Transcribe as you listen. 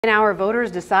In our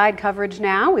Voters Decide coverage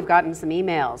now, we've gotten some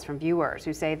emails from viewers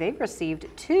who say they've received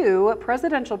 2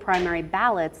 presidential primary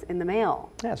ballots in the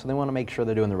mail. Yeah, so they want to make sure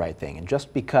they're doing the right thing. And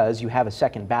just because you have a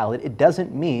second ballot, it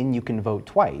doesn't mean you can vote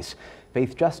twice.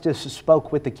 Faith Justice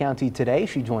spoke with the county today.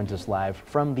 She joins us live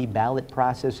from the ballot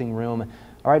processing room.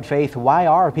 All right, Faith, why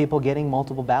are people getting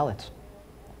multiple ballots?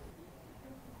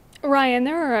 Ryan,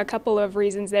 there are a couple of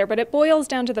reasons there, but it boils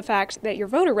down to the fact that your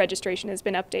voter registration has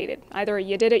been updated. Either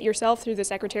you did it yourself through the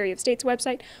Secretary of State's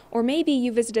website, or maybe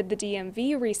you visited the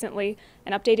DMV recently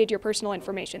and updated your personal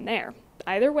information there.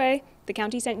 Either way, the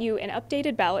county sent you an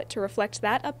updated ballot to reflect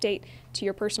that update to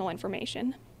your personal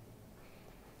information.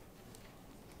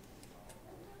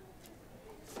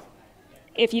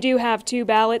 If you do have 2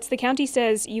 ballots, the county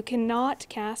says you cannot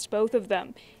cast both of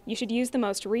them. You should use the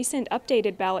most recent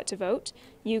updated ballot to vote.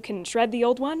 You can shred the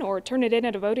old one or turn it in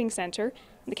at a voting center.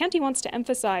 The county wants to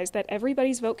emphasize that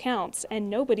everybody's vote counts and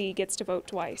nobody gets to vote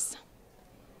twice.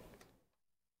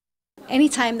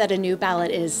 Anytime that a new ballot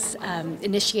is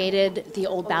initiated, the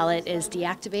old ballot is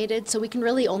deactivated, so we can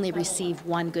really only receive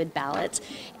one good ballot.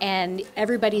 And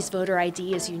everybody's voter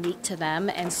ID is unique to them,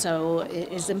 and so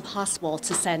it is impossible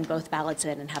to send both ballots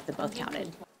in and have them both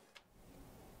counted.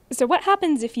 So what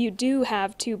happens if you do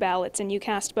have 2 ballots and you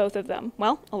cast both of them?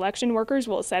 Well, election workers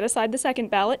will set aside the second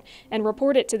ballot and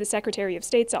report it to the Secretary of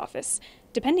State's office.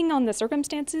 Depending on the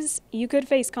circumstances, you could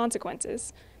face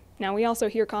consequences. Now, we also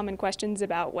hear common questions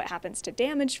about what happens to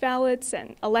damaged ballots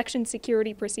and election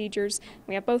security procedures.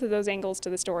 We have both of those angles to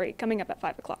the story coming up at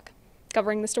 5 o'clock.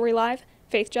 Covering the story live,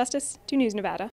 Faith Justice, 2 News Nevada.